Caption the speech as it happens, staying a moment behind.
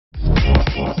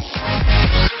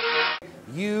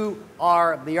you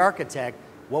are the architect,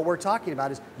 what we're talking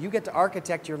about is you get to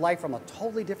architect your life from a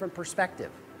totally different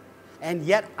perspective. And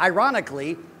yet,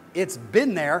 ironically, it's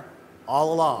been there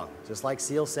all along, just like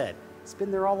Seal said. It's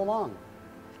been there all along.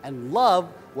 And love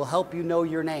will help you know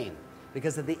your name.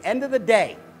 Because at the end of the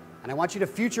day, and I want you to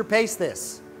future pace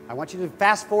this, I want you to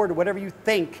fast forward to whatever you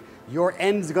think your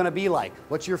end's going to be like,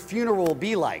 what your funeral will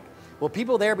be like. Will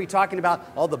people there be talking about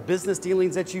all the business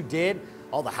dealings that you did,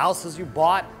 all the houses you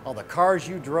bought, all the cars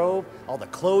you drove, all the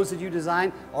clothes that you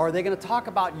designed? Or are they going to talk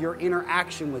about your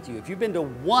interaction with you? If you've been to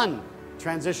one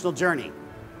transitional journey,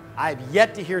 I've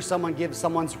yet to hear someone give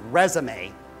someone's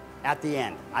resume at the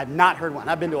end. I've not heard one.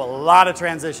 I've been to a lot of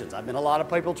transitions. I've been a lot of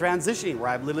people transitioning where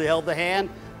I've literally held the hand,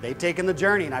 they've taken the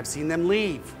journey, and I've seen them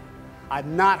leave. I've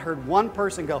not heard one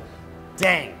person go,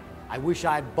 dang, I wish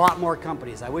I'd bought more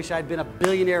companies. I wish I'd been a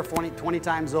billionaire 20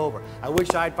 times over. I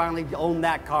wish I'd finally owned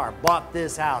that car, bought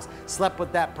this house, slept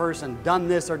with that person, done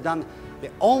this or done. The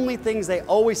only things they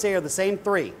always say are the same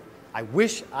three. I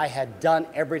wish I had done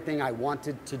everything I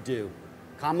wanted to do,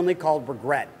 commonly called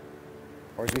regret.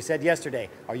 Or as we said yesterday,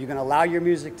 are you going to allow your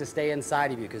music to stay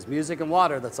inside of you? Because music and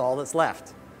water, that's all that's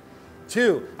left.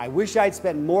 2, I wish I'd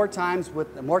spent more time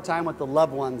with the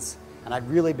loved ones and I'd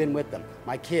really been with them.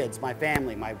 My kids, my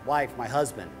family, my wife, my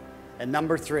husband. And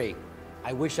number 3,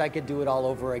 I wish I could do it all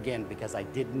over again because I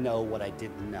didn't know what I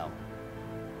didn't know.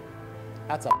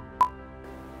 That's a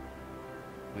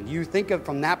When you think of it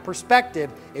from that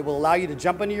perspective, it will allow you to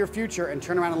jump into your future and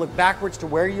turn around and look backwards to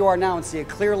where you are now and see a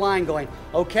clear line going,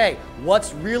 okay,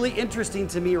 what's really interesting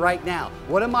to me right now?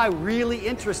 What am I really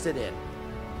interested in?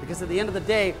 Because at the end of the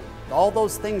day, all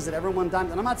those things that everyone done,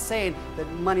 and I'm not saying that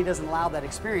money doesn't allow that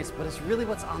experience, but it's really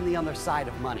what's on the other side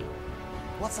of money.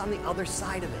 What's on the other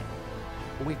side of it?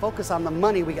 When we focus on the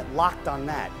money, we get locked on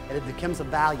that, and it becomes a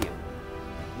value.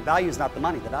 The value is not the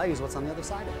money. The value is what's on the other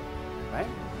side of it, right?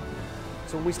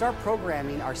 So when we start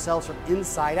programming ourselves from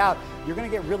inside out, you're going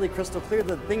to get really crystal clear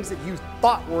that the things that you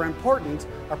thought were important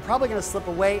are probably going to slip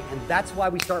away, and that's why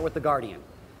we start with the guardian.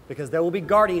 Because there will be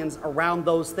guardians around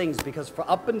those things, because for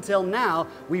up until now,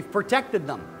 we've protected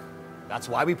them. That's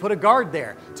why we put a guard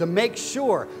there, to make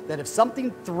sure that if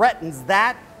something threatens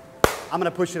that, I'm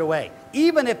going to push it away.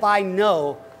 Even if I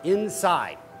know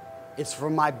inside it's for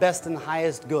my best and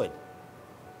highest good,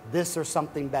 this or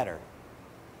something better.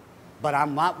 But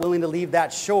I'm not willing to leave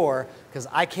that shore because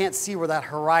I can't see where that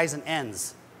horizon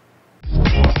ends.